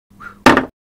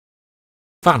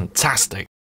Fantastic.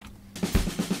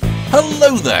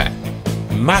 Hello there,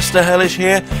 Master Hellish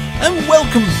here, and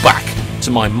welcome back to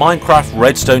my Minecraft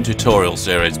Redstone tutorial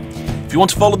series. If you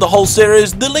want to follow the whole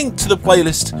series, the link to the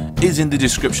playlist is in the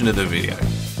description of the video.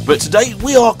 But today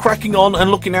we are cracking on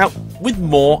and looking out with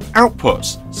more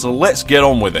outputs, so let's get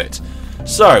on with it.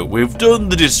 So we've done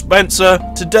the dispenser.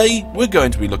 Today we're going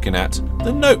to be looking at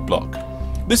the note block.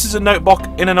 This is a note block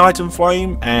in an item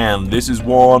frame, and this is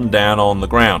one down on the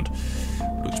ground.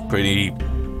 Looks pretty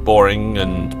boring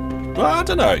and, well, I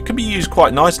don't know, it can be used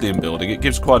quite nicely in building. It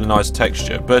gives quite a nice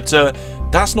texture, but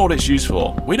that's not what it's used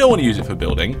for. We don't want to use it for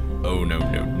building. Oh no,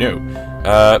 no, no.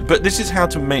 But this is how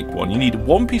to make one. You need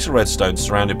one piece of redstone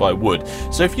surrounded by wood.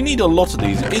 So if you need a lot of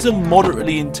these, it is a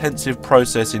moderately intensive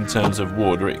process in terms of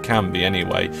wood, or it can be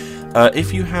anyway.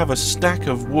 If you have a stack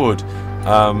of wood,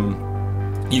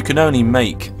 you can only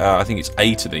make, I think it's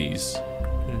 8 of these.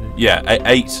 Yeah,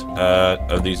 8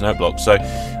 of these note blocks. So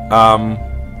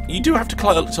you do have to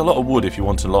collect a lot of wood if you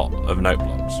want a lot of note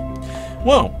blocks.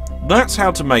 Well, that's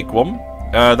how to make one.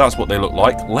 That's what they look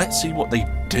like. Let's see what they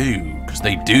do, because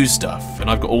they do stuff, and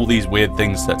I've got all these weird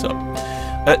things set up.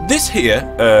 This here,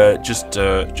 just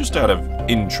out of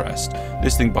interest,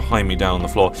 this thing behind me down on the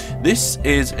floor, this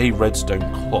is a redstone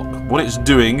clock. What it's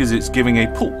doing is it's giving a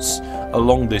pulse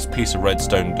along this piece of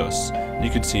redstone dust. You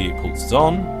can see it pulses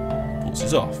on,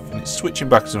 pulses off, and it's switching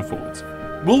backwards and forwards.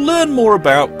 We'll learn more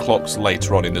about clocks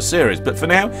later on in the series, but for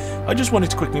now, I just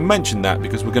wanted to quickly mention that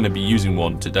because we're going to be using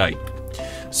one today.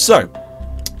 So,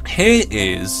 here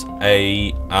is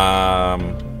the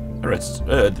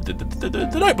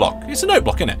note block. It's a note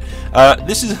block, isn't it?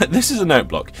 This is a note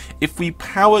block. If we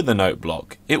power the note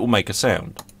block, it will make a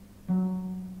sound.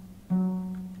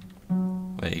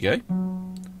 There you go.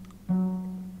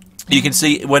 You can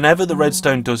see whenever the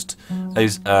redstone dust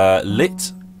is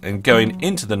lit and going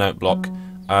into the note block,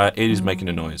 it is making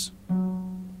a noise.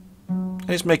 And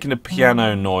it's making a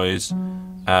piano noise,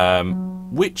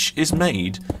 which is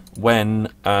made when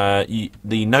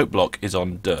the note block is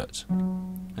on dirt.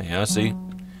 There you are, see?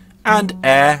 And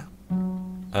air.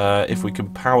 If we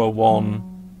can power one,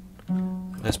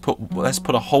 let's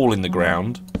put a hole in the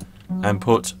ground and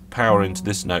put power into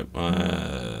this note.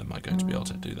 Am I going to be able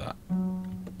to do that?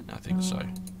 I think so.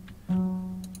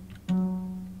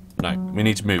 No, we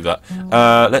need to move that.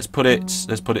 Let's put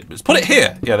it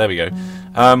here. Yeah, there we go.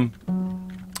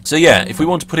 So yeah, if we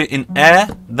want to put it in air,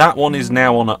 that one is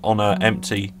now on a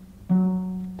empty.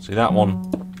 See that one?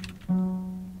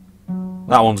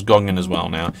 That one's gone in as well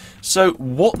now. So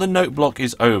what the note block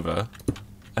is over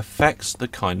affects the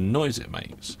kind of noise it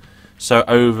makes. So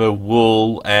over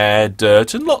wool, air,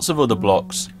 dirt, and lots of other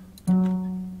blocks,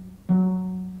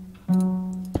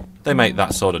 they make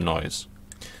that sort of noise.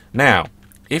 Now,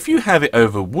 if you have it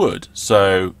over wood,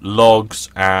 so logs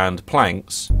and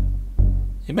planks,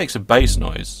 it makes a bass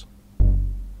noise.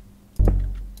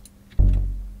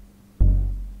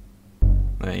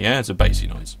 There you go, it's a bassy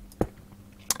noise.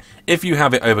 If you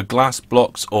have it over glass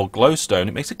blocks or glowstone,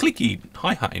 it makes a clicky,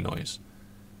 hi-hatty noise.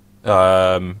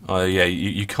 Yeah,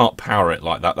 you can't power it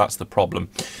like that. That's the problem.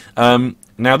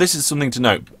 Now, this is something to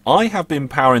note. I have been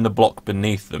powering the block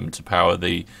beneath them to power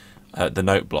the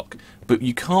note block, but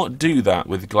you can't do that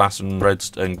with glass and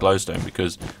redstone and glowstone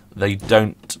because they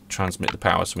don't transmit the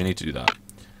power. So we need to do that.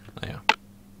 There you are.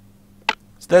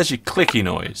 So there's your clicky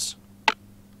noise.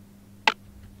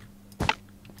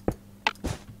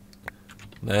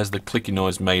 There's the clicky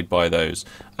noise made by those.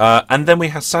 And then we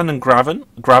have sand and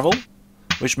gravel,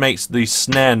 which makes the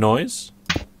snare noise.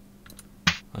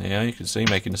 Yeah, you can see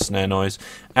making a snare noise.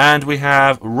 And we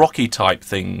have rocky type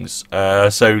things.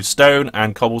 So stone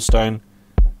and cobblestone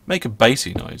make a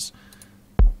bassy noise.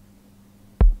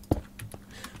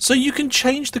 So you can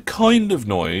change the kind of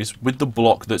noise with the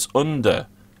block that's under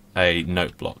a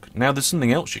note block. Now there's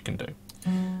something else you can do.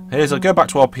 I'll go back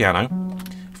to our piano.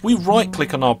 If we right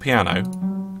click on our piano,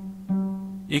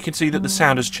 you can see that the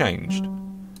sound has changed.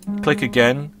 Click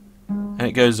again, and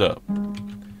it goes up.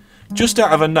 Just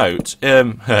out of a note,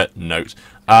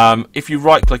 if you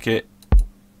right click it,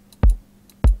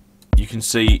 you can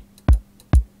see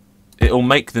it'll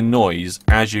make the noise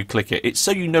as you click it. It's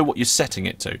so you know what you're setting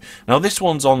it to. Now this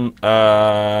one's on,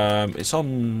 it's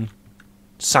on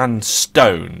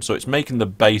sandstone, so it's making the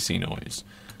bassy noise.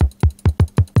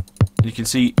 You can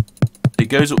see it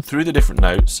goes up through the different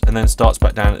notes and then starts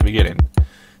back down at the beginning.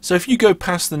 So if you go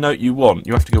past the note you want,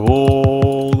 you have to go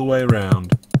all the way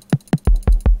around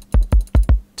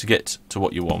to get to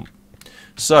what you want.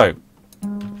 So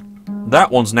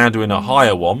that one's now doing a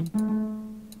higher one.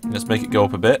 Let's make it go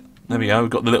up a bit. There we go, we've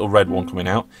got the little red one coming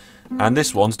out. And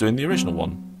this one's doing the original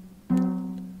one.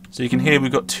 So you can hear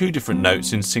we've got two different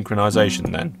notes in synchronization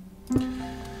then.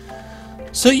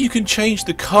 So you can change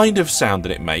the kind of sound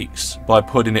that it makes by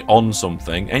putting it on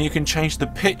something, and you can change the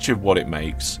pitch of what it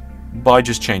makes by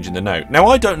just changing the note. Now,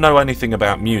 I don't know anything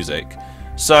about music,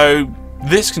 so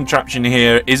this contraption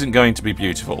here isn't going to be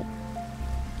beautiful.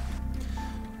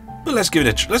 But let's give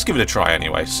it a try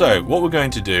anyway. So what we're going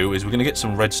to do is we're going to get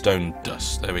some redstone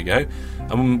dust. There we go.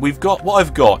 And we've got, what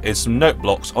I've got is some note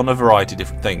blocks on a variety of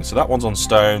different things. So that one's on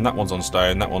stone, that one's on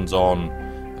stone, that one's on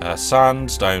sand,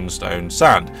 stone, stone,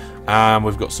 sand. And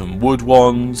we've got some wood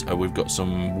ones, we've got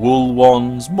some wool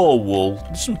ones, more wool,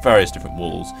 some various different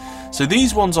wools. So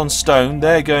these ones on stone,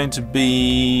 they're going to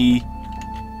be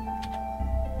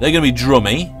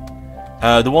drummy.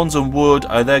 The ones on wood,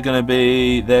 they're going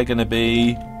to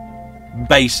be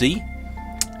bassy.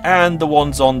 And the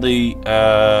ones on the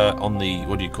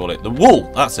what do you call it? The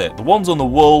wool. That's it. The ones on the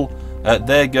wool,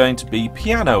 they're going to be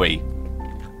piano-y.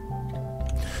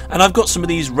 And I've got some of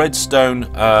these redstone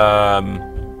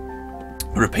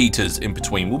repeaters in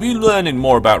between. We'll be learning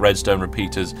more about redstone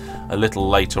repeaters a little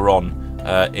later on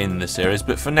in the series,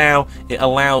 but for now,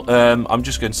 I'm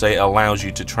just going to say it allows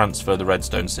you to transfer the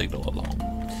redstone signal along.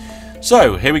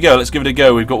 So here we go. Let's give it a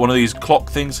go. We've got one of these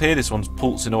clock things here. This one's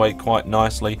pulsing away quite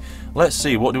nicely. Let's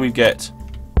see, what do we get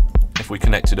if we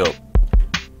connect it up?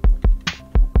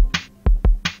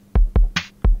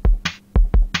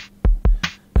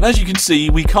 And as you can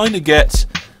see, we kind of get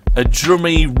a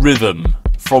drummy rhythm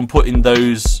from putting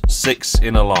those 6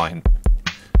 in a line.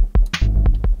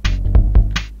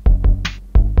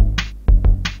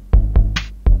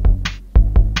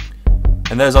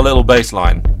 And there's our little bass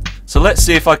line. So let's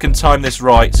see if I can time this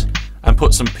right and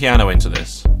put some piano into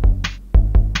this.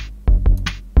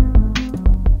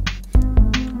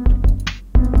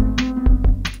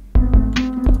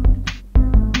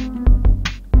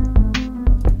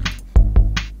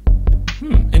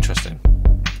 Interesting.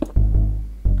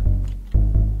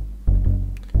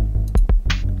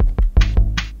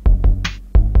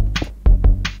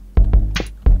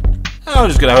 I'm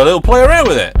just going to have a little play around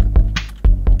with it.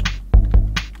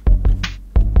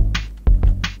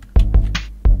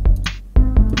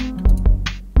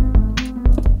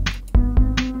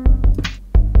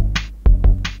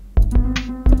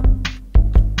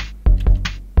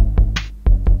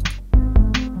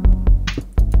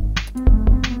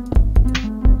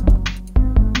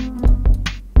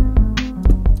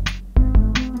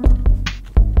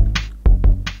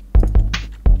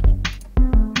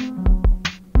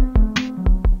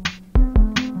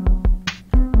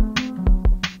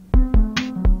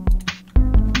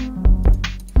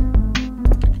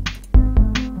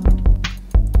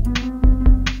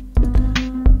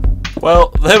 Well,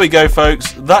 there we go,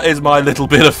 folks. That is my little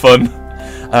bit of fun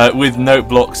with note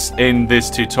blocks in this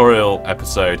tutorial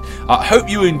episode. I hope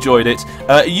you enjoyed it.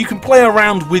 You can play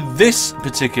around with this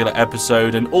particular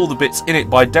episode and all the bits in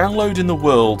it by downloading the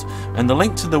world, and the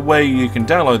link to the way you can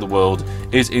download the world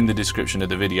is in the description of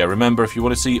the video. Remember, if you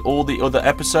want to see all the other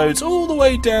episodes all the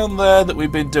way down there that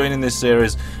we've been doing in this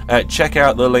series, check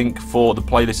out the link for the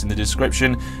playlist in the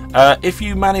description. If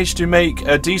you manage to make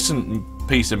a decent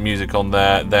piece of music on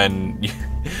there, then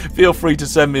feel free to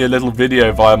send me a little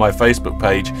video via my Facebook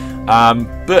page.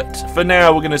 But for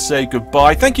now, we're going to say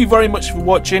goodbye. Thank you very much for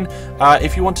watching.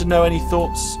 If you want to know any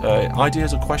thoughts,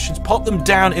 ideas or questions, pop them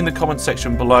down in the comment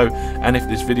section below. And if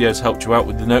this video has helped you out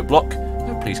with the note block,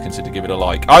 please consider giving it a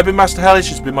like. I've been Master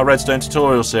Hellish. It's been my Redstone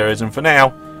tutorial series, and for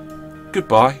now,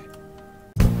 goodbye.